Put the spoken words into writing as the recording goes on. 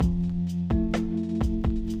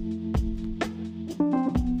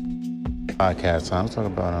Podcast time. Let's talk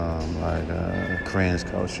about cringe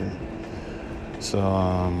culture.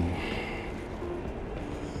 So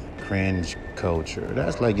cringe culture.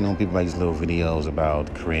 That's like people make these little videos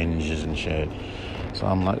about cringes and shit. So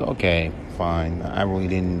I'm like, okay, fine. I really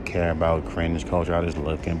didn't care about cringe culture. I was just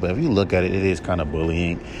looking, but if you look at it, it is kind of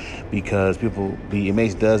bullying because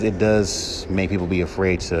it does make people be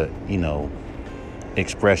afraid to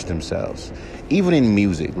express themselves. Even in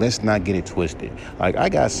music, let's not get it twisted. Like, I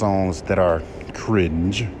got songs that are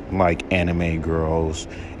cringe, like Anime Girls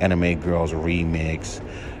Remix,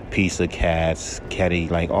 Piece of Cats, Catty,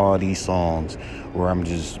 like all these songs where I'm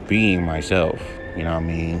just being myself, you know what I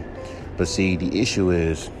mean? But see, the issue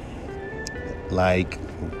is, like,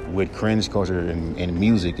 with cringe culture and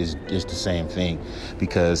music is the same thing,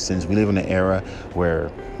 because since we live in an era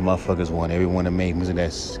where motherfuckers want everyone to make music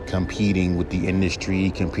that's competing with the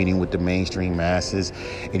industry, competing with the mainstream masses,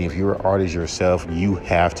 and if you're an artist yourself, you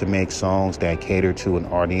have to make songs that cater to an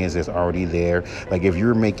audience that's already there. Like, if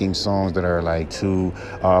you're making songs that are like too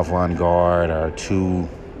avant-garde or too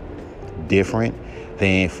different, they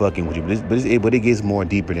ain't fucking with you. But it gets more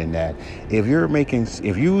deeper than that. If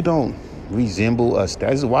you don't resemble us,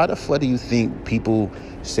 that's why the fuck do you think people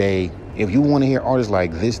say, if you want to hear artists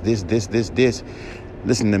like this,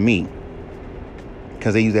 listen to me?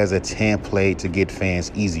 Because they use it as a template to get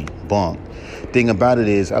fans easy. Bunk. Thing about it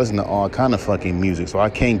is, I listen to all kind of fucking music, so I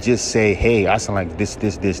can't just say, hey, I sound like this.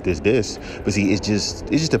 But see, it's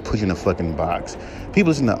just to put you in a fucking box.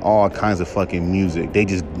 People listen to all kinds of fucking music. They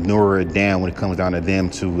just narrow it down when it comes down to them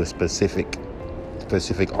to a specific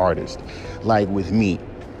artist. Like with me,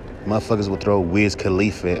 motherfuckers will throw Wiz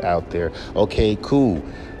Khalifa out there. Okay, cool.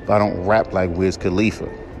 But I don't rap like Wiz Khalifa.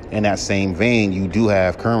 In that same vein, you do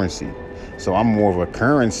have Currency. So I'm more of a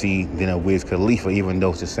Currency than a Wiz Khalifa, even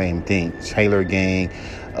though it's the same thing. Taylor Gang,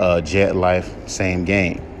 Jet Life, same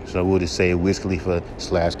gang. So we'll just say Wiz Khalifa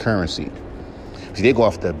 / Currency. See, they go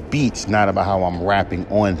off the beats, not about how I'm rapping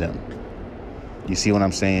on them. You see what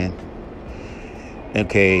I'm saying?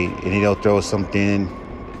 Okay, and then they'll throw something.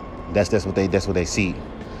 That's what they see.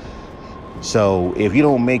 So if you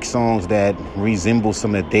don't make songs that resemble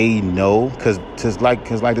something that they know, because like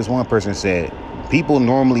this one person said, people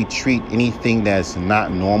normally treat anything that's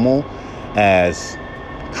not normal as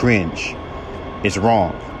cringe. It's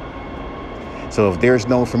wrong. So if there's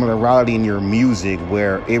no familiarity in your music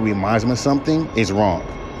where it reminds them of something, it's wrong.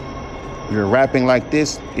 If you're rapping like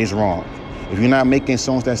this, it's wrong. If you're not making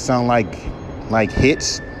songs that sound like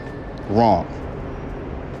hits, wrong.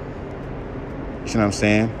 You see what I'm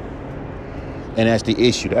saying? And that's the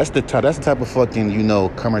issue. That's the type of fucking,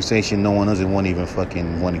 conversation no one doesn't want to even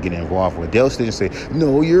fucking want to get involved with. They'll still say,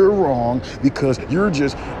 no, you're wrong because you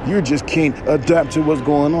just can't adapt to what's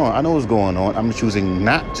going on. I know what's going on. I'm choosing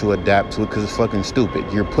not to adapt to it because it's fucking stupid.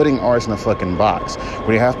 You're putting artists in a fucking box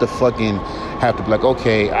where they have to be like,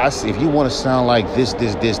 okay, if you want to sound like this,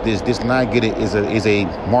 and I get it, is a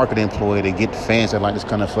marketing employee to get fans that like this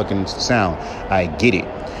kind of fucking sound. I get it.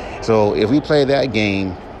 So if we play that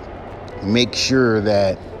game, make sure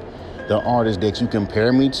that the artist that you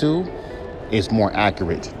compare me to is more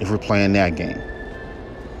accurate if we're playing that game.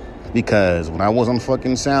 Because when I was on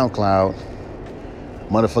fucking SoundCloud,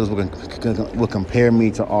 motherfuckers would compare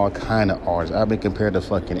me to all kind of artists. I've been compared to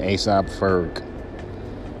fucking A$AP Ferg.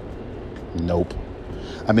 Nope.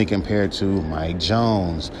 I've been compared to Mike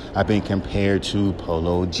Jones. I've been compared to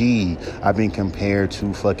Polo G. I've been compared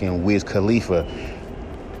to fucking Wiz Khalifa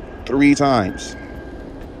 3 times.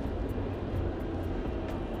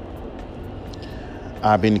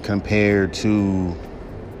 I've been compared to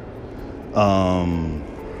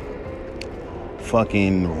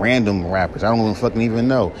fucking random rappers. I don't even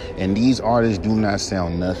know. And these artists do not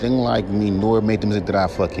sound nothing like me, nor make the music that I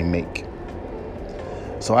fucking make.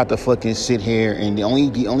 So I have to fucking sit here, and the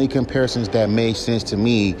only comparisons that made sense to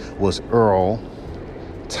me was Earl,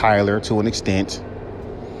 Tyler to an extent,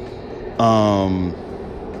 Charles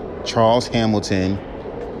Hamilton.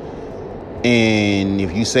 And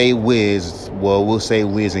if you say Wiz, well, we'll say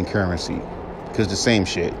Wiz and Currency, because the same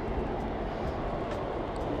shit.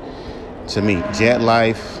 To me, Jet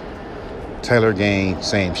Life, Taylor Gang,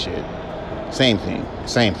 same shit. Same thing.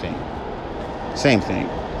 It's same thing.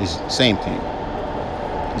 It's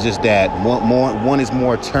just that one is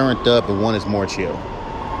more turned up and one is more chill.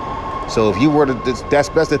 So if you were to, that's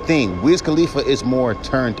the thing. Wiz Khalifa is more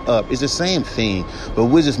turned up. It's the same thing, but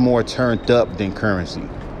Wiz is more turned up than Currency.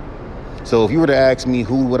 So if you were to ask me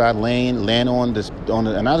who would I land on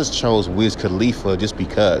and I just chose Wiz Khalifa just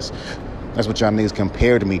because that's what y'all niggas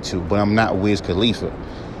compared me to, but I'm not Wiz Khalifa.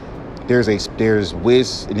 There's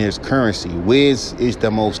Wiz and there's Currency. Wiz is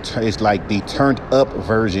it's like the turned up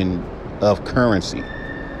version of currency.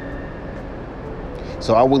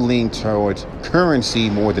 So I would lean towards currency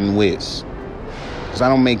more than Wiz. Because I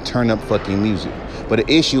don't make turn up fucking music. But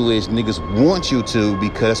the issue is niggas want you to,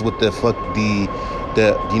 because what the fuck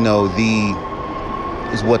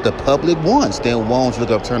is what the public wants. They won't look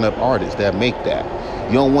up turn up artists that make that.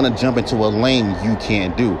 You don't want to jump into a lane you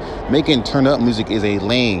can't do. Making turn up music is a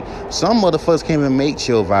lane. Some motherfuckers can't even make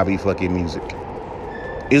chill vibey fucking music.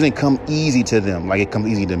 It doesn't come easy to them like it comes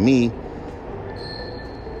easy to me.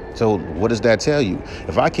 So what does that tell you?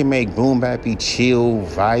 If I can make boom bappy, chill,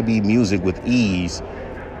 vibey music with ease,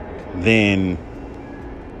 then,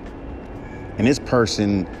 and this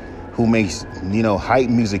person who makes, hype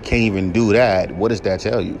music can't even do that, what does that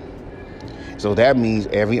tell you? So that means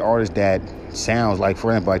every artist that sounds like,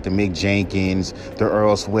 for example, like the Mick Jenkins, the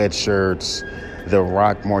Earl Sweatshirts, the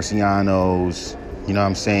Rock Marcianos, you know what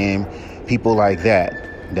I'm saying? People like that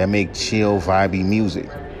make chill, vibey music.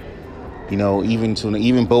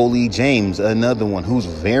 Even Bo Lee James, another one who's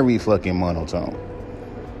very fucking monotone.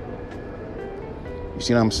 You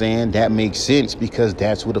see what I'm saying? That makes sense because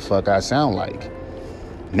that's what the fuck I sound like.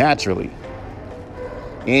 Naturally.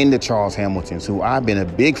 And the Charles Hamiltons, who I've been a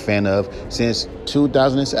big fan of since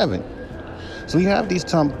 2007. So you have these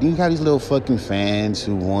little fucking fans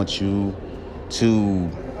who want you to,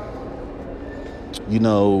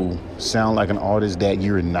 sound like an artist that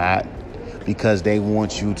you're not, because they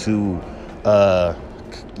want you to,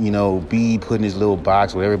 be put in this little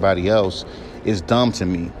box with everybody else. Is dumb to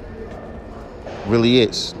me. Really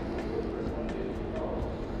is.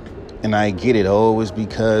 And I get it. It's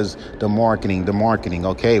because the marketing.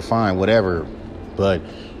 Okay, fine, whatever. But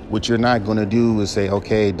what you're not going to do is say,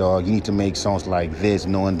 okay, dog, you need to make songs like this,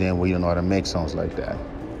 knowing damn well you don't know how to make songs like that.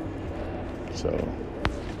 So.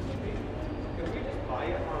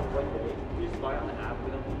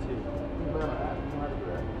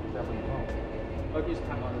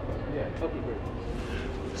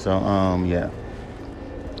 So, yeah.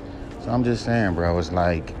 So I'm just saying, bro, it's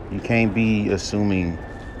like, you can't be assuming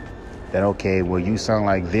that, okay, well, you sound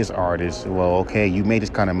like this artist. Well, okay, you made this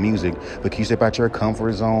kind of music, but can you step out your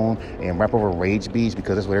comfort zone and rap over rage beats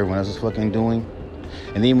because that's what everyone else is fucking doing?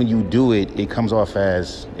 And then when you do it, it becomes off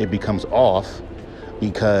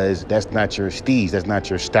because that's not your steez, that's not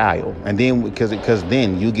your style. And then, because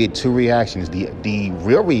then you get two reactions. The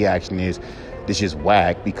real reaction is, this is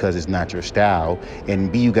whack because it's not your style.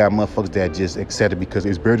 And B, you got motherfuckers that just accept it because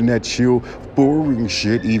it's better than that chill, boring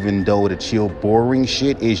shit, even though the chill, boring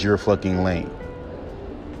shit is your fucking lane.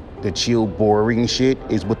 The chill, boring shit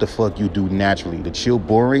is what the fuck you do naturally. The chill,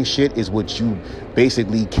 boring shit is what you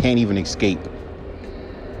basically can't even escape.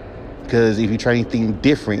 Because if you try anything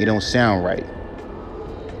different, it don't sound right.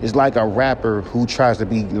 It's like a rapper who tries to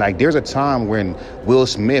be like, there's a time when Will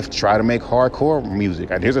Smith tried to make hardcore music.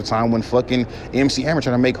 There's a time when fucking MC Hammer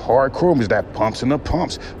tried to make hardcore music that pumps and the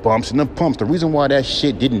pumps. The reason why that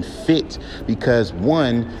shit didn't fit, because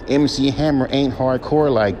one, MC Hammer ain't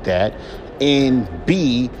hardcore like that. And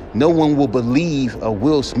B, no one will believe a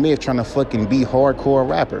Will Smith trying to fucking be hardcore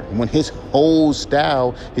rapper when his whole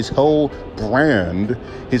style, his whole brand,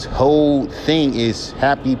 his whole thing is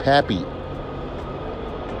happy pappy.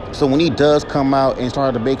 So when he does come out and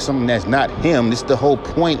start to make something that's not him, this is the whole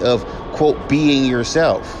point of, quote, being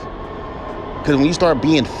yourself. Because when you start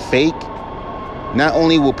being fake, not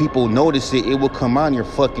only will people notice it, it will come on your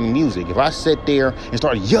fucking music. If I sit there and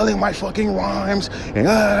start yelling my fucking rhymes, and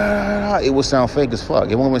it will sound fake as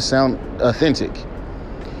fuck. It won't even sound authentic.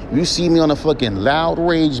 If you see me on a fucking loud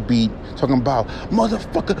rage beat talking about,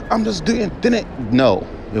 motherfucker, I'm just doing it. No.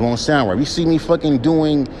 It won't sound right. You see me fucking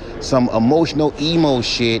doing some emotional emo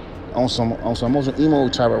shit on some emotional emo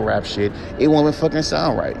type of rap shit, it won't even fucking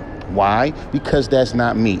sound right. Why? Because that's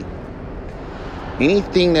not me.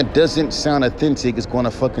 Anything that doesn't sound authentic is going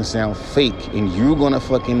to fucking sound fake, and you're going to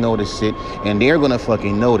fucking notice it, and they're going to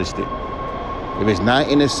fucking notice it. If it's not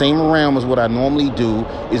in the same realm as what I normally do,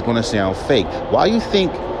 it's going to sound fake. Why you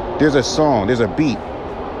think there's a beat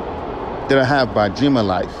that I have by Dream of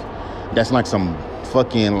Life that's like some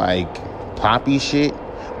fucking like poppy shit,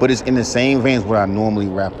 but it's in the same vein as what I normally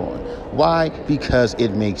rap on? Why? Because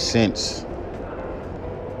it makes sense.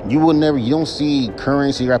 You don't see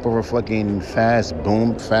Currency rap over fucking fast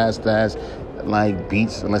like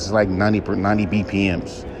beats unless it's like 90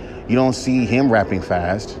 BPMs. You don't see him rapping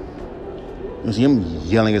fast. You don't see him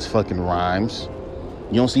yelling his fucking rhymes.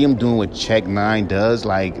 You don't see him doing what Tech 9 does.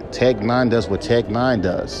 Like, Tech 9 does what Tech 9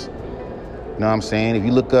 does. You know what I'm saying? If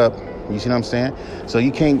you look up, you see what I'm saying? So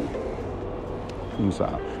you can't... I'm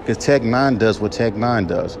sorry. Because Tech Nine does what Tech Nine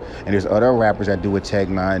does. And there's other rappers that do what Tech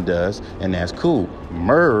Nine does, and that's cool.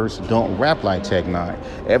 Murs don't rap like Tech Nine.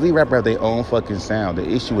 Every rapper have their own fucking sound. The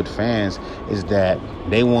issue with fans is that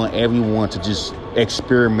they want everyone to just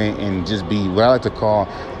experiment and just be what I like to call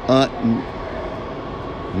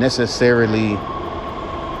unnecessarily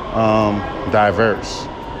diverse.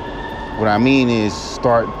 What I mean is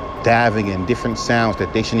start diving in different sounds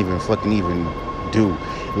that they shouldn't even do.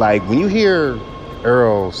 Like when you hear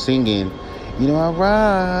Earl singing, you know, I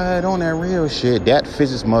ride on that real shit, that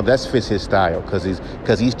fits his mother, that fits his style, cause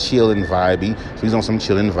he's chill and vibey, so he's on some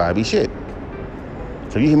chill and vibey shit.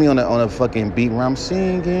 So you hear me on a fucking beat where I'm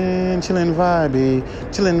singing chillin'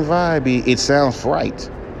 vibey, it sounds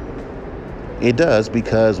right. It does,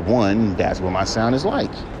 because one, that's what my sound is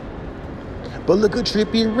like. But look at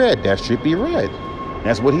Trippie Redd, that's Trippie Redd.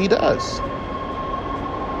 That's what he does.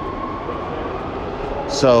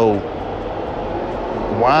 So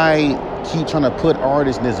why keep trying to put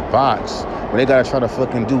artists in this box where they gotta try to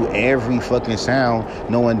fucking do every fucking sound,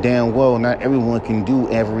 knowing damn well not everyone can do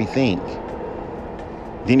everything?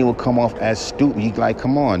 Then it will come off as stupid. You like,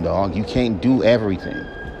 come on, dog, you can't do everything.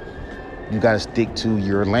 You gotta stick to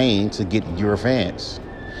your lane to get your fans.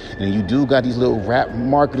 And you do got these little rap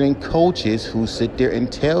marketing coaches who sit there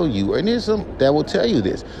and tell you, and there's some that will tell you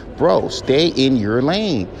this, bro, stay in your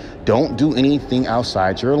lane. Don't do anything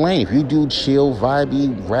outside your lane. If you do chill,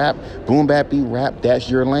 vibey rap, boom bappy rap, that's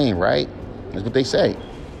your lane, right? That's what they say.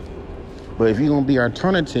 But if you're gonna be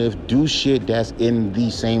alternative, do shit that's in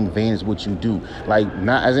the same vein as what you do. Like,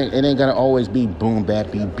 it ain't gonna always be boom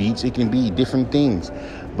bappy beats. It can be different things.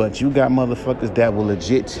 But you got motherfuckers that will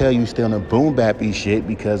legit tell you stay on the boom bappy shit,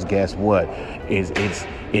 because guess what?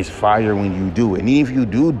 It's fire when you do it. And even if you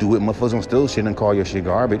do it, motherfuckers don't still shit and call your shit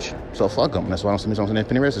garbage. So fuck them. That's why I don't see me on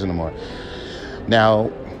Infinite Races anymore. Now,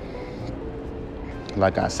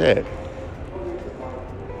 like I said,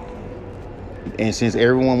 and since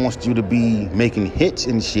everyone wants you to be making hits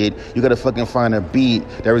and shit, you gotta fucking find a beat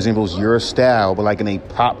that resembles your style, but like in a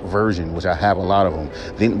pop version, which I have a lot of them.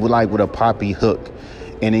 Then with a poppy hook.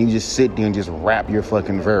 And then you just sit there and just rap your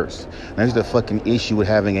fucking verse. And that's the fucking issue with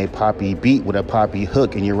having a poppy beat with a poppy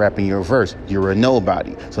hook and you're rapping your verse. You're a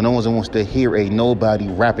nobody. So no one wants to hear a nobody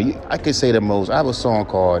rapping. I could say the most. I have a song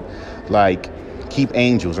called, like, Keep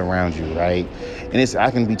Angels Around You, right? And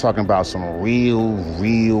I can be talking about some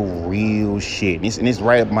real shit. And it's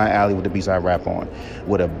right up my alley with the beats I rap on,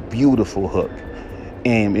 with a beautiful hook.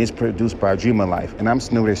 And it's produced by Dreamer Life. And I'm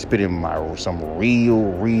sitting there spitting some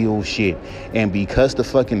real shit. And because the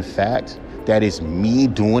fucking fact that it's me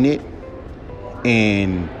doing it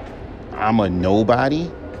and I'm a nobody,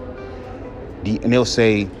 and they'll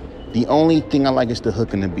say, the only thing I like is the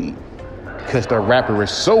hook and the beat. Because the rapper is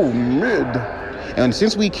so mid. And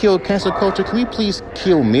since we killed cancel culture, can we please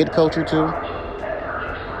kill mid culture too?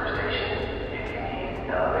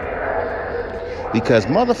 Because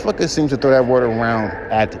motherfuckers seem to throw that word around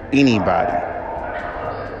at anybody.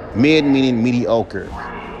 Mid meaning mediocre,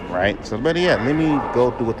 right? So, but yeah, let me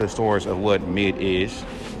go through with the source of what mid is.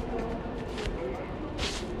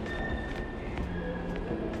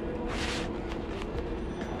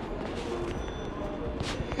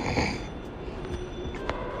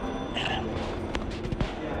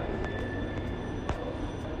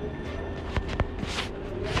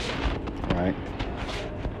 Right.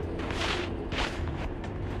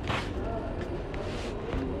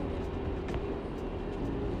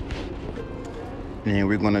 And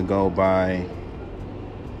we're going to go by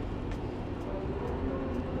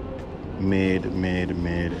mid.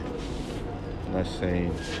 Let's say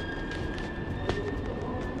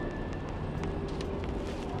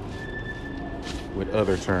with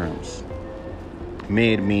other terms.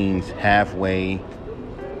 Mid means halfway,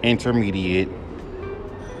 intermediate.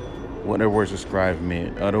 What other words describe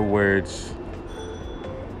mid? Other words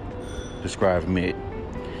describe mid.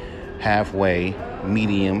 Halfway,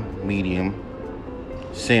 medium,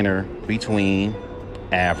 center, between,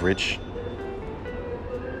 average.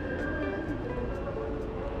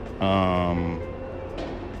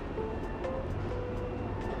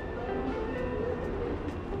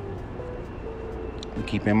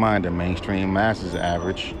 Keep in mind the mainstream mass is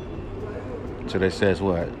average. So that says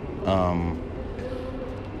what? No,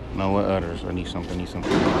 what others? I need something.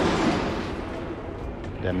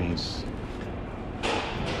 That means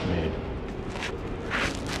mid.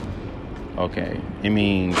 Okay, it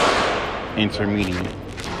means intermediate.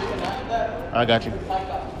 I got you.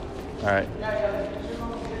 All right.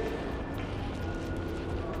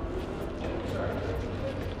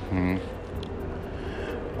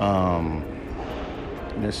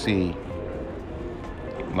 Let's see.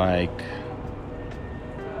 Like,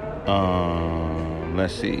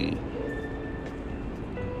 Let's see.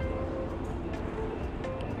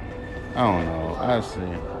 I don't know. I see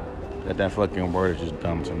that fucking word is just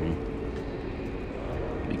dumb to me.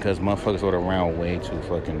 Because motherfuckers throw it around way too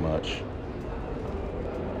fucking much.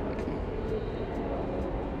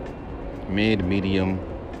 Mid, medium,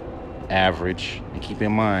 average. And keep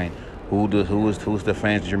in mind, who's the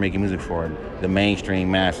fans that you're making music for? The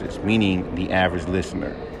mainstream masses, meaning the average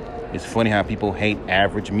listener. It's funny how people hate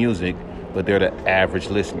average music, but they're the average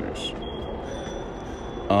listeners.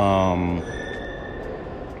 I'm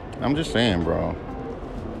just saying, bro.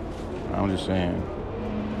 I'm just saying.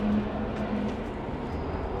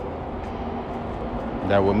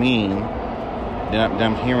 That would mean that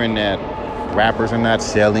I'm hearing that rappers are not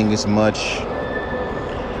selling as much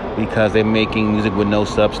because they're making music with no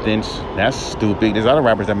substance. That's stupid. There's other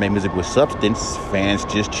rappers that make music with substance. Fans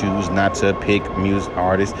just choose not to pick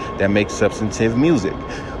artists that make substantive music.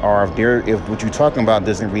 Or if what you're talking about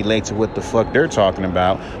doesn't relate to what the fuck they're talking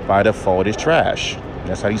about, by default it's trash.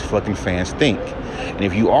 That's how these fucking fans think. And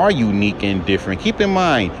if you are unique and different, keep in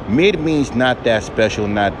mind, mid means not that special,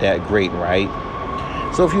 not that great, right?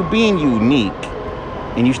 So if you're being unique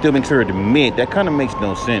and you still considered mid, that kind of makes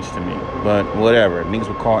no sense to me. But whatever. Niggas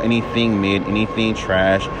would call anything mid, anything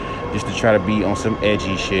trash, just to try to be on some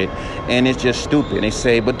edgy shit. And it's just stupid. They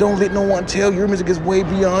say, but don't let no one tell your music is way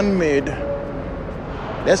beyond mid.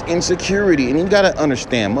 That's insecurity. And you gotta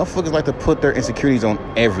understand, motherfuckers like to put their insecurities on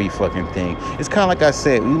every fucking thing. It's kind of like I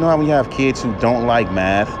said, you know how when you have kids who don't like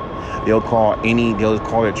math, they'll call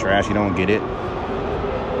it trash, you don't get it.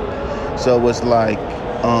 So it's like,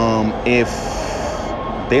 if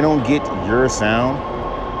they don't get your sound,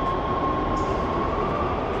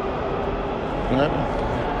 what happened?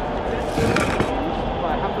 I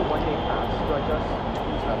have the 1 day pass. Do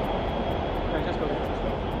I just go to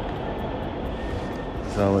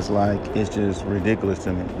So it's like, it's just ridiculous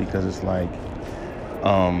to me because it's like,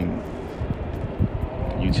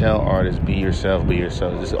 you tell artists, be yourself, be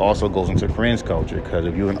yourself. This also goes into cringe culture because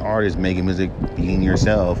if you're an artist making music, being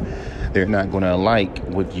yourself, they're not going to like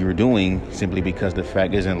what you're doing simply because the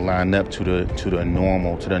fact isn't lined up to the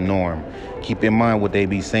norm. Keep in mind what they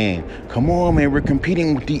be saying. Come on, man, we're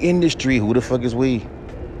competing with the industry. Who the fuck is we?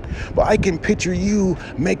 But I can picture you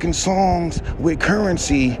making songs with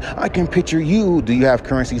Currency. I can picture you. Do you have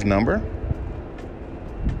Currency's number?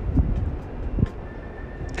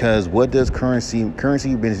 Because what does Currency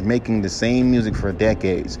been making the same music for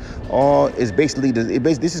decades. This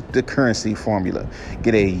is the Currency formula.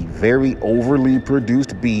 Get a very overly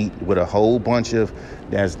produced beat with a whole bunch of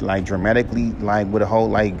that's like dramatically like with a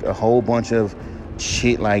whole bunch of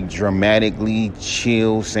shit like dramatically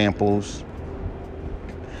chill samples,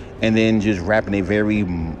 and then just rap in a very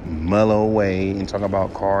mellow way and talk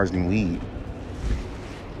about cars and weed.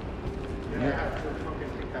 Yeah.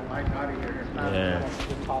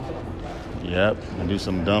 Yep, and do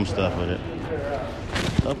some dumb stuff with it.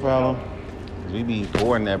 No problem. We be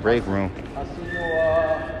bored in that break room. I'll see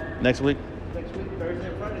you next week, Thursday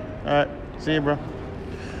and Friday. All right, see you, bro.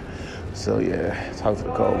 So yeah, talk to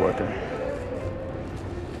the co-worker.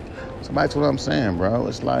 So back to what I'm saying, bro.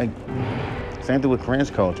 It's like same thing with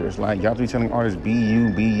cringe culture. It's like y'all be telling artists be you,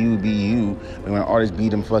 be you, be you. But when artists be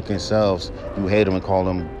them fucking selves, you hate them and call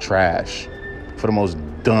them trash for the most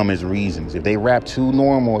dumbest reasons. If they rap too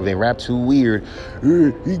normal, if they rap too weird,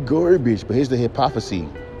 he garbage. But here's the hypocrisy.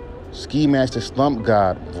 Ski Master Slump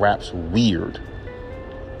God raps weird,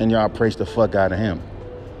 and y'all praise the fuck out of him.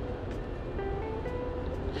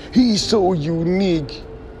 He's so unique.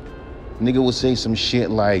 Nigga will say some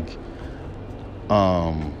shit like,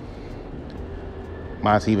 my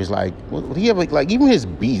TV is like, what he have like even his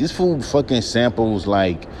beats, this fool fucking samples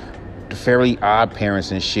like Fairly Odd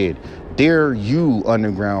Parents and shit. Dare you,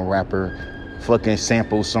 underground rapper, fucking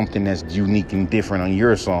sample something that's unique and different on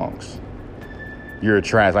your songs? You're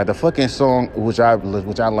trash. Like the fucking song which I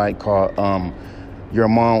like called Your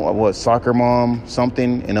Mom, Soccer Mom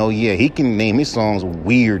something. And oh yeah, he can name his songs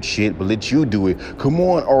weird shit, but let you do it. Come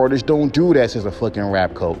on, artists, don't do that, says a fucking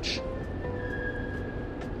rap coach.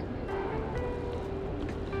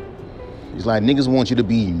 It's like niggas want you to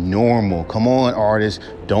be normal. Come on, artists,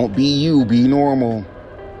 don't be you, be normal.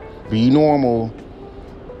 Be normal.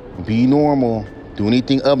 Be normal. Do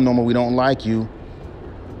anything abnormal, we don't like you.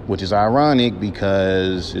 Which is ironic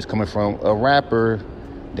because it's coming from a rapper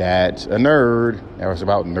that's a nerd. That was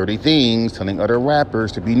about nerdy things, telling other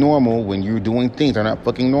rappers to be normal when you're doing things that are not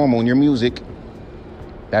fucking normal in your music.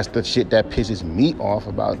 That's the shit that pisses me off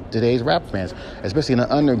about today's rap fans, especially in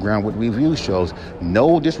the underground with review shows.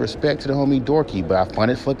 No disrespect to the homie Dorky, but I find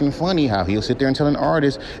it fucking funny how he'll sit there and tell an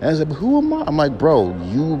artist, and I said, who am I? I'm like, bro,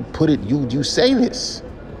 you say this.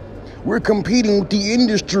 We're competing with the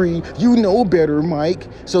industry. You know better, Mike.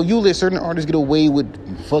 So you let certain artists get away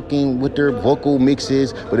with fucking with their vocal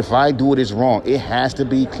mixes, but if I do it, it's wrong. It has to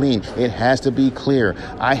be clean. It has to be clear.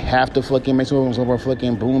 I have to fucking make some of our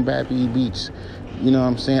fucking boom bap beats. You know what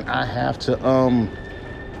I'm saying? I have to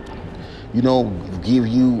give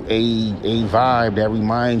you a vibe that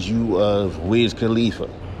reminds you of Wiz Khalifa.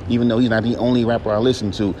 Even though he's not the only rapper I listen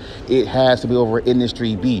to, it has to be over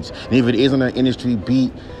industry beats. And if it isn't an industry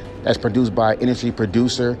beat that's produced by an industry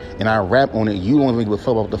producer and I rap on it, you don't even give a fuck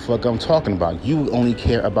about what the fuck I'm talking about. You only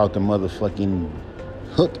care about the motherfucking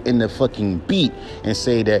hook in the fucking beat and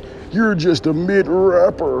say that you're just a mid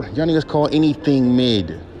rapper. Y'all niggas call anything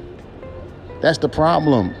mid. That's the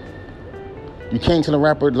problem. You can't tell a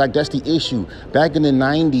rapper, like, that's the issue. Back in the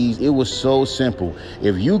 90s, it was so simple.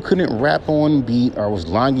 If you couldn't rap on beat or was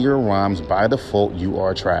lying your rhymes, by default, you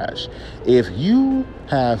are trash. If you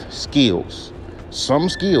have skills, some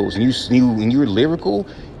skills, and you're lyrical,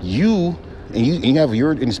 you have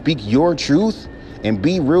and speak your truth and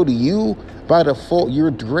be real to you, by default,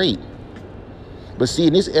 you're great. But see,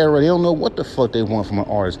 in this era, they don't know what the fuck they want from an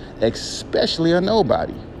artist, especially a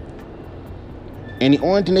nobody. And the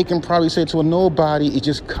only thing they can probably say to a nobody is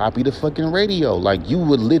just copy the fucking radio. Like, you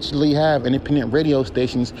would literally have independent radio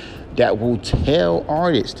stations that will tell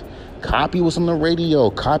artists, copy what's on the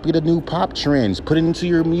radio, copy the new pop trends, put it into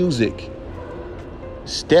your music.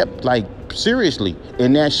 Step, like, seriously.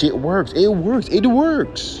 And that shit works. It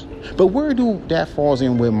works. But where do that falls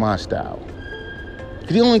in with my style?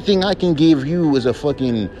 Because the only thing I can give you is a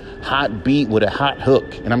fucking hot beat with a hot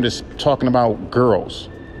hook. And I'm just talking about girls,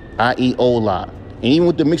 i.e. Ola. And even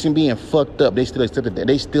with the mixing being fucked up, they still accepted that.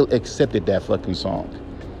 They still accepted that fucking song.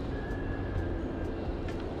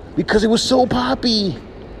 Because it was so poppy.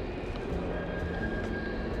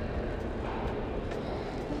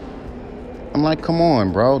 I'm like, come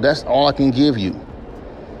on, bro. That's all I can give you.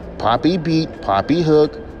 Poppy beat, poppy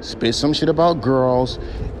hook, spit some shit about girls.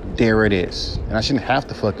 There it is. And I shouldn't have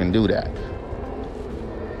to fucking do that.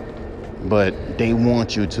 But they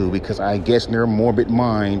want you to, because I guess in their morbid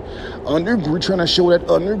mind, we're trying to show that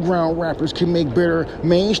underground rappers can make better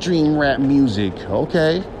mainstream rap music.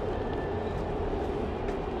 Okay.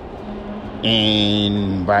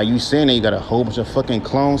 And by you saying that, you got a whole bunch of fucking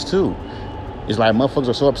clones too. It's like motherfuckers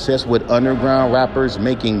are so obsessed with underground rappers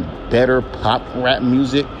making better pop rap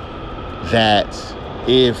music that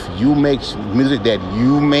if you make music that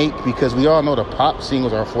you make, because we all know the pop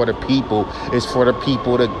singles are for the people, it's for the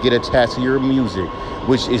people to get attached to your music,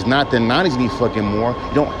 which is not the 90s any fucking more.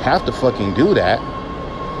 You don't have to fucking do that.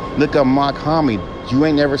 Look up Mock Homie. You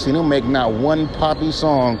ain't never seen him make not one poppy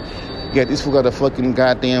song, yet this fool got a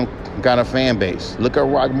fan base. Look at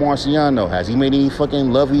Rock Marciano. Has he made any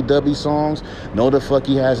fucking lovey-dovey songs? No, the fuck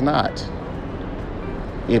he has not.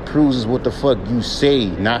 It proves what the fuck you say,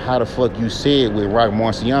 not how the fuck you say it with Rock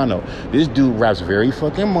Marciano. This dude raps very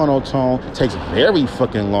fucking monotone, takes very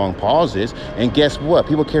fucking long pauses, and guess what?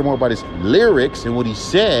 People care more about his lyrics and what he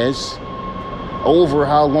says over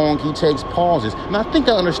how long he takes pauses. And I think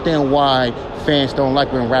I understand why fans don't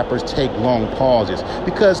like when rappers take long pauses,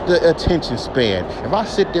 because the attention span. If I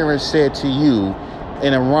sit there and said to you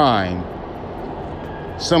in a rhyme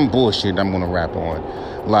some bullshit I'm gonna rap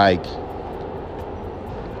on, like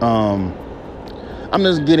I'm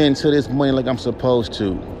just getting into this money like I'm supposed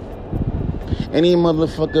to. Any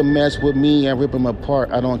motherfucker mess with me, I rip him apart.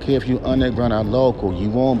 I don't care if you underground or local. You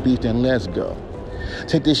want beef, then let's go.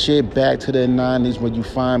 Take this shit back to the 90s where you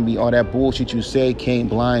find me. All that bullshit you say can't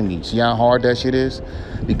blind me. See how hard that shit is?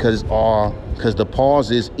 Because the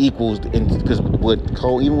pauses equals, because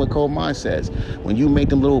even what Cold Mind says, when you make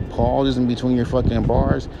them little pauses in between your fucking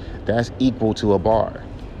bars, that's equal to a bar.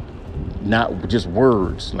 Not just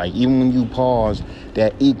words. Like, even when you pause,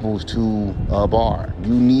 that equals to a bar.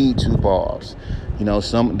 You need to pause. You know,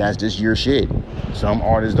 that's just your shit. Some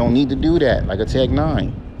artists don't need to do that, like a Tech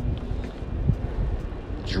 9.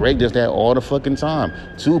 Drake does that all the fucking time.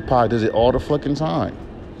 Tupac does it all the fucking time.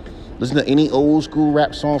 Listen to any old school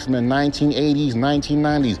rap song from the 1980s,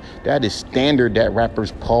 1990s. That is standard that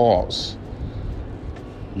rappers pause.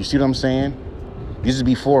 You see what I'm saying? This is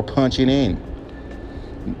before punching in.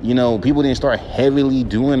 You know, people didn't start heavily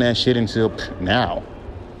doing that shit until now.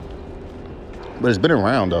 But it's been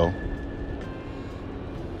around, though.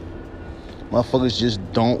 Motherfuckers just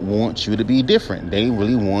don't want you to be different. They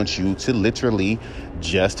really want you to literally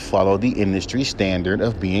just follow the industry standard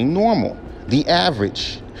of being normal. the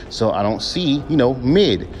average. So I don't see,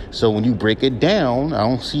 mid. So when you break it down, I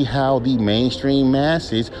don't see how the mainstream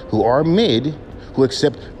masses who are mid, who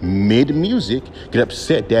accept mid music, get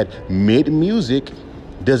upset that mid music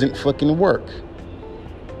doesn't fucking work.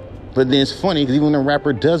 But then it's funny because even when a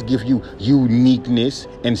rapper does give you uniqueness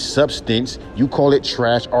and substance, you call it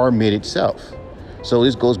trash or mid itself. So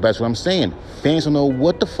this goes back to what I'm saying. Fans don't know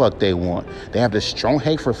what the fuck they want. They have this strong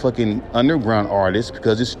hate for fucking underground artists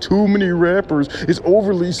because it's too many rappers. It's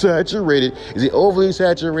overly saturated. Is it overly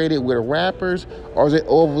saturated with rappers, or is it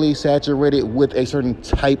overly saturated with a certain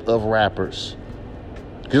type of rappers?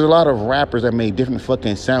 There's a lot of rappers that make different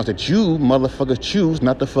fucking sounds that you motherfuckers choose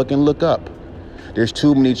not to fucking look up. There's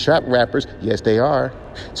too many trap rappers. Yes, they are.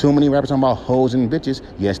 Too many rappers talking about hoes and bitches.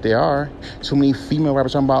 Yes, they are. Too many female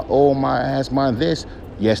rappers talking about, oh, my ass, my this.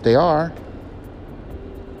 Yes, they are.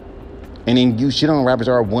 And then you shit on rappers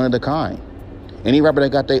are one of the kind. Any rapper that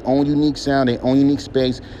got their own unique sound, their own unique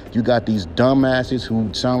space, you got these dumbasses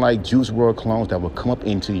who sound like Juice WRLD clones that will come up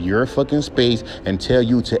into your fucking space and tell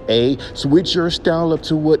you to switch your style up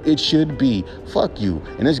to what it should be. Fuck you.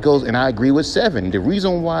 And this goes, and I agree with Seven. The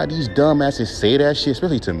reason why these dumbasses say that shit,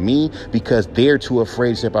 especially to me, because they're too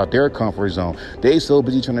afraid to step out their comfort zone. They so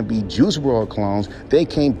busy trying to be Juice WRLD clones, they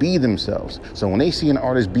can't be themselves. So when they see an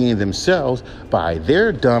artist being themselves, by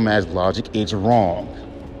their dumbass logic, it's wrong.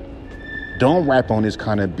 Don't rap on this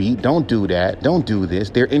kind of beat. Don't do that. Don't do this.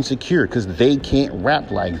 They're insecure because they can't rap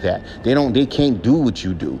like that. They can't do what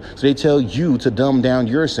you do. So they tell you to dumb down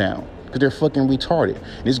your sound because they're fucking retarded.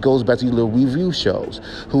 This goes back to these little review shows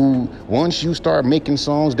who, once you start making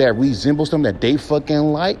songs that resemble something that they fucking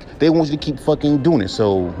like, they want you to keep fucking doing it.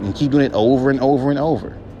 So you keep doing it over and over and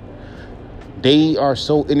over. They are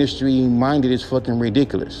so industry-minded, it's fucking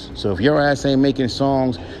ridiculous. So if your ass ain't making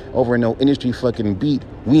songs over no industry fucking beat,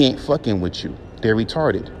 we ain't fucking with you. They're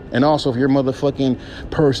retarded. And also, if your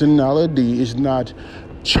motherfucking personality is not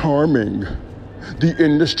charming the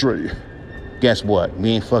industry, guess what?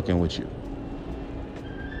 We ain't fucking with you.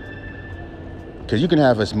 Because you can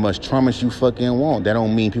have as much charm as you fucking want. That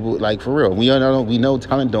don't mean people, like, for real. We know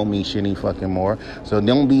talent don't mean shit any fucking more. So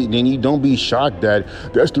don't be shocked that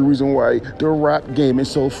that's the reason why the rap game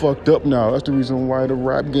is so fucked up now. That's the reason why the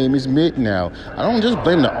rap game is mid now. I don't just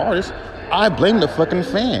blame the artists. I blame the fucking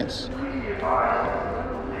fans.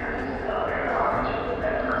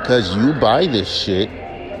 Because you buy this shit,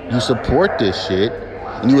 you support this shit,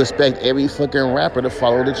 and you expect every fucking rapper to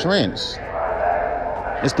follow the trends.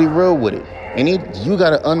 Let's be real with it. And you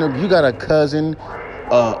got a cousin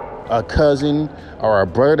or a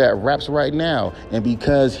brother that raps right now, and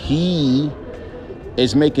because he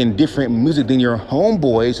is making different music than your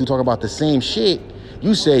homeboys who talk about the same shit,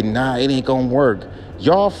 you say, nah, it ain't gonna work.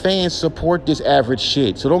 Y'all fans support this average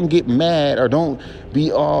shit, so don't get mad or don't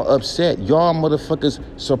be all upset. Y'all motherfuckers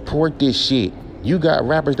support this shit. You got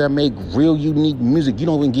rappers that make real unique music. You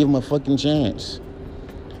don't even give them a fucking chance.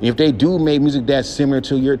 If they do make music that's similar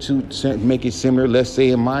to make it similar, let's say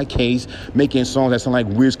in my case, making songs that sound like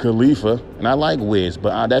Wiz Khalifa, and I like Wiz,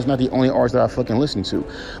 but that's not the only artist that I fucking listen to.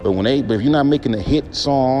 But if you're not making a hit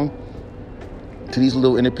song to these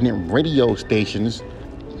little independent radio stations,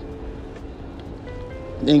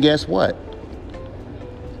 then guess what?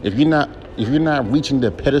 If you're not reaching the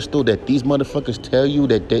pedestal that these motherfuckers tell you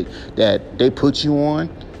that they put you on,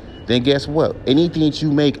 then guess what? Anything that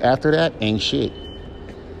you make after that ain't shit.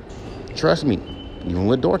 Trust me, even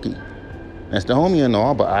with Dorky. That's the homie and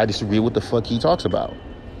all, but I disagree with the fuck he talks about.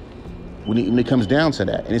 When it comes down to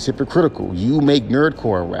that, and it's hypocritical. You make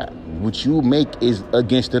nerdcore rap. What you make is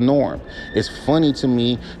against the norm. It's funny to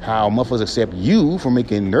me how motherfuckers accept you for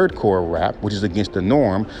making nerdcore rap, which is against the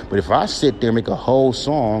norm. But if I sit there and make a whole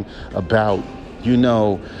song about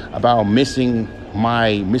missing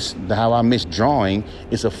how I miss drawing,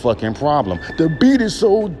 it's a fucking problem. The beat is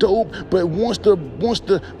so dope, but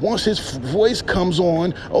once his voice comes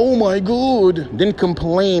on, oh my god, then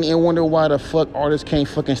complain and wonder why the fuck artists can't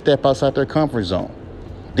fucking step outside their comfort zone.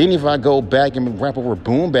 Then if I go back and rap over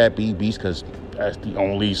boom bap beats, because that's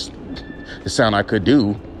the sound I could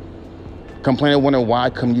do, complain and wonder why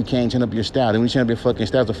you can't change up your style. Then when you change up your fucking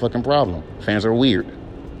style, it's a fucking problem. Fans are weird.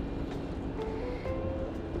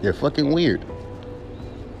 They're fucking weird.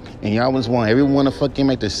 And y'all just want everyone to fucking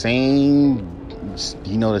make the same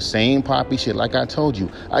poppy shit. Like I told you,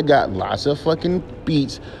 I got lots of fucking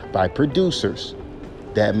beats by producers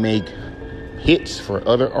that make hits for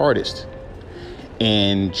other artists.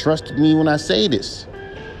 And trust me when I say this,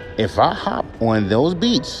 if I hop on those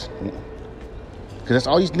beats, Because that's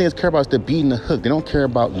all these niggas care about is the beat and the hook. They don't care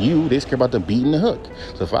about you. They just care about the beat and the hook.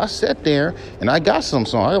 So if I sat there and I got some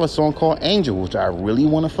song, I have a song called Angel, which I really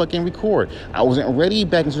want to fucking record. I wasn't ready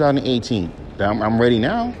back in 2018. I'm ready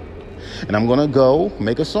now. And I'm going to go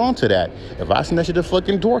make a song to that. If I send that shit to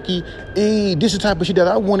fucking Dorky, this is the type of shit that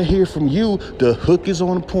I want to hear from you. The hook is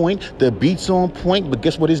on point. The beat's on point. But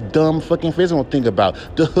guess what his dumb fucking face don't think about?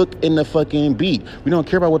 The hook and the fucking beat. We don't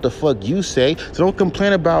care about what the fuck you say. So don't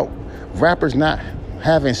complain about rappers not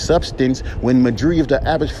having substance when majority of the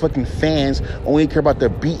average fucking fans only care about the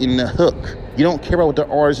beat and the hook. You don't care about what the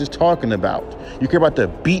artist is talking about. You care about the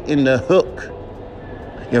beat and the hook.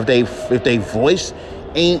 If they voice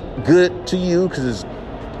ain't good to you because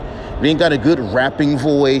they ain't got a good rapping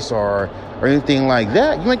voice or anything like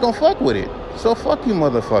that, you ain't gonna fuck with it. So fuck you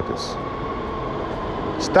motherfuckers.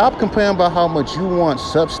 Stop complaining about how much you want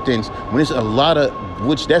substance when it's a lot of,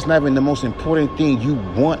 which that's not even the most important thing you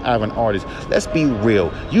want out of an artist. Let's be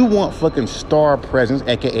real. You want fucking star presence,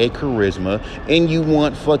 aka charisma, and you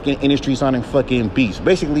want fucking industry sounding fucking beats.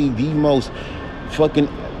 Basically the most fucking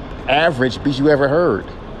average beats you ever heard.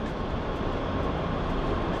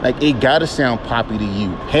 Like, it gotta sound poppy to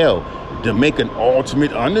you. Hell, to make an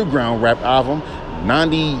ultimate underground rap album,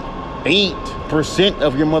 98%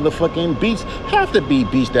 of your motherfucking beats have to be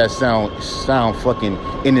beats that sound fucking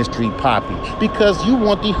industry poppy. Because you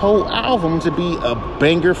want the whole album to be a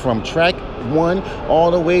banger from track 1 all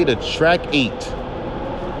the way to track 8.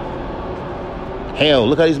 Hell,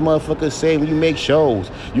 look how these motherfuckers say when you make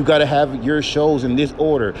shows. You gotta have your shows in this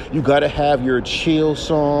order. You gotta have your chill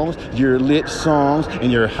songs, your lit songs,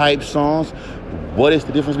 and your hype songs. What is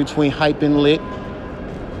the difference between hype and lit?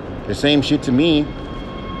 The same shit to me.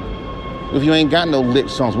 If you ain't got no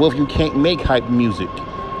lit songs, what if you can't make hype music?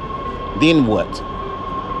 Then what?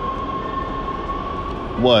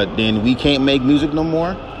 What, then we can't make music no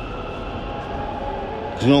more?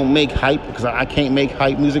 You don't make hype because I can't make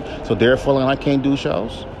hype music, so therefore I can't do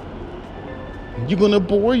shows. You're gonna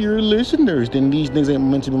bore your listeners. Then these niggas ain't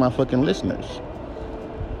meant to be my fucking listeners.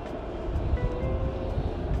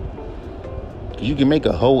 You can make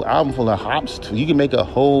a whole album full of hops. You can make a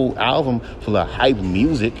whole album full of hype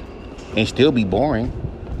music and still be boring.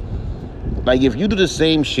 Like, if you do the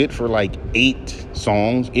same shit for like 8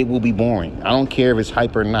 songs, it will be boring. I don't care if it's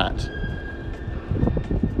hype or not.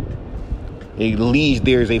 At least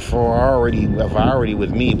there's a variety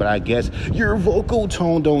with me, but I guess your vocal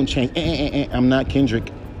tone don't change. I'm not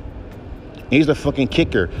Kendrick. Here's the fucking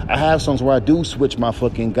kicker. I have songs where I do switch my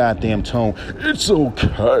fucking goddamn tone. It's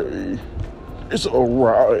okay. It's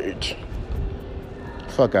alright.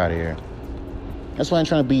 Fuck out of here. That's why I'm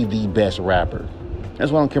trying to be the best rapper.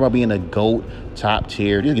 That's why I don't care about being a GOAT, top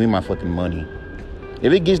tier. Just give me my fucking money.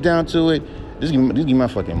 If it gets down to it, just give me my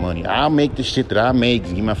fucking money. I'll make the shit that I make.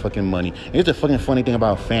 Just give me my fucking money. And here's the fucking funny thing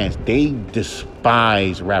about fans. They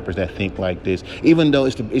despise rappers that think like this, even though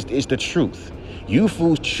it's the truth. You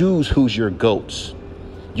fools choose who's your GOATs.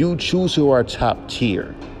 You choose who are top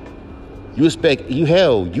tier. You expect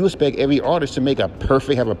every artist to have a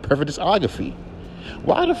perfect discography.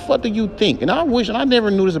 Why the fuck do you think? And I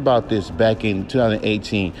never knew this about this back in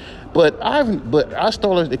 2018, but I'm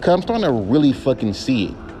starting to really fucking see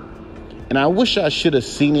it. And I wish I should have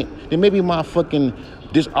seen it. Then maybe my fucking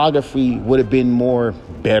discography would have been more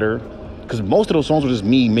better. Because most of those songs were just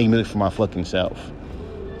me making music for my fucking self.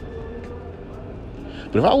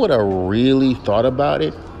 But if I would have really thought about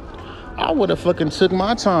it, I would have fucking took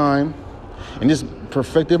my time and just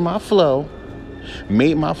perfected my flow.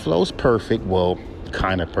 Made my flows perfect. Well,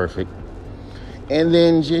 kind of perfect. And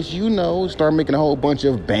then just, start making a whole bunch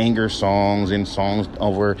of banger songs and songs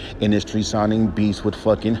over industry sounding beats with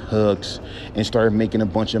fucking hooks, and start making a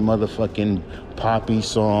bunch of motherfucking poppy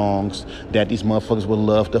songs that these motherfuckers would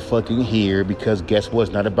love to fucking hear, because guess what?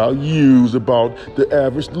 It's not about you, it's about the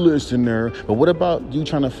average listener. But what about you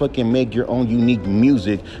trying to fucking make your own unique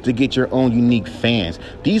music to get your own unique fans?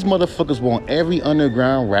 These motherfuckers want every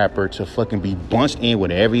underground rapper to fucking be bunched in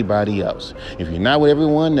with everybody else. If you're not with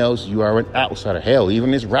everyone else, you are an outsider. Hell, even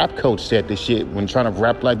this rap coach said this shit when trying to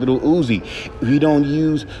rap like Little Uzi. If you don't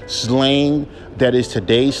use slang that is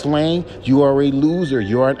today's slang, you are a loser.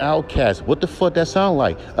 You are an outcast. What the fuck that sound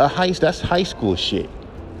like? That's high school shit.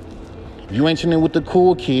 If you ain't chilling with the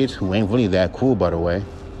cool kids, who ain't really that cool, by the way,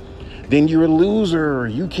 then you're a loser.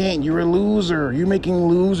 You're a loser. You're making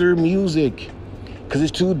loser music. Because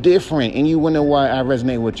it's too different. And you wonder why I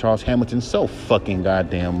resonate with Charles Hamilton so fucking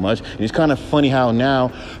goddamn much. And it's kind of funny how now,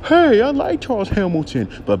 hey, I like Charles Hamilton.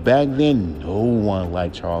 But back then, no one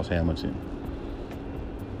liked Charles Hamilton.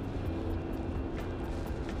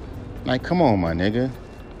 Like, come on, my nigga.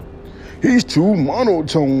 He's too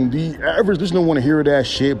monotone. The average listener don't want to hear that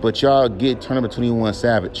shit, but y'all get turned up to 21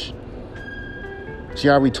 Savage. See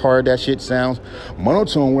how retarded that shit sounds?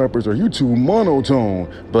 Monotone rappers, are you too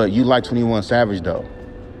monotone? But you like 21 Savage though.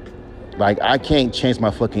 Like, I can't change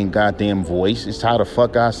my fucking goddamn voice. It's how the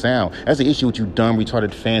fuck I sound. That's the issue with you dumb,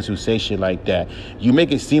 retarded fans who say shit like that. You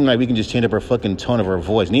make it seem like we can just change up our fucking tone of our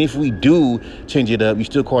voice. And if we do change it up, you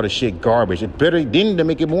still call the shit garbage. It's better then to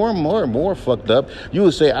make it more and more fucked up. You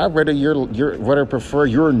would say, I'd rather prefer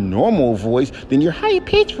your normal voice than your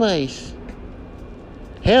high-pitched voice.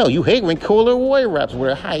 Hell, you hate when Cola Roy raps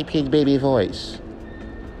with a high-pitched baby voice.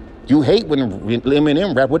 You hate when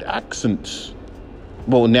Eminem rap with accents.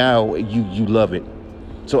 Well, now you love it.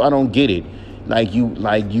 So I don't get it. Like you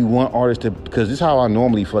want artists to, because this is how I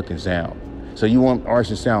normally fucking sound. So you want artists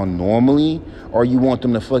to sound normally, or you want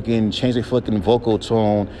them to fucking change their fucking vocal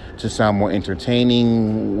tone to sound more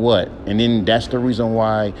entertaining? What? And then that's the reason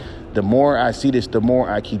why the more I see this, the more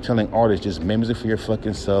I keep telling artists, just make music for your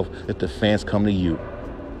fucking self, let the fans come to you.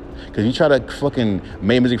 Because you try to fucking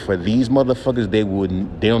make music for these motherfuckers, they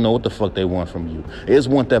don't know what the fuck they want from you. They just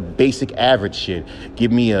want that basic average shit.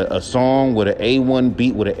 Give me a song with an A1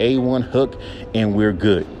 beat, with an A1 hook, and we're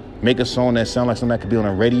good. Make a song that sounds like something that could be on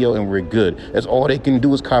a radio, and we're good. That's all they can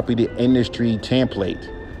do is copy the industry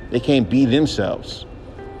template. They can't be themselves.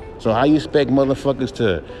 So how you expect motherfuckers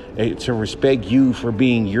to respect you for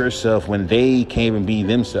being yourself when they can't even be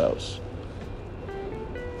themselves?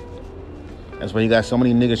 That's why you got so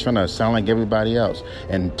many niggas trying to sound like everybody else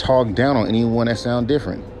and talk down on anyone that sound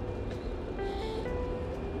different.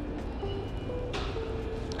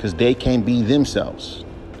 Because they can't be themselves.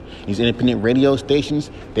 These independent radio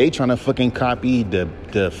stations, they trying to fucking copy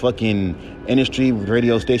the fucking industry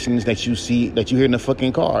radio stations that you see, that you hear in the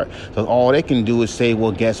fucking car. So all they can do is say,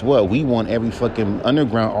 well, guess what? We want every fucking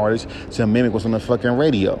underground artist to mimic what's on the fucking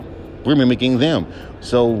radio. We're mimicking them.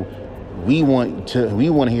 So we want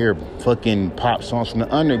to hear fucking pop songs from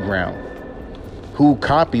the underground who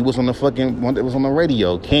copy what's on the fucking one that was on the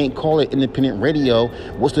radio. Can't call it independent radio.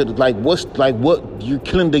 What you're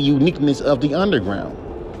killing the uniqueness of the underground.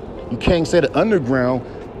 You can't say the underground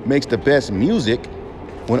makes the best music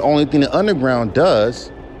when the only thing the underground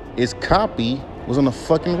does is copy what's on the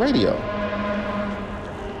fucking radio.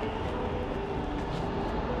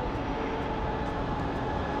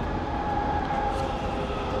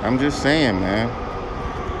 I'm just saying, man.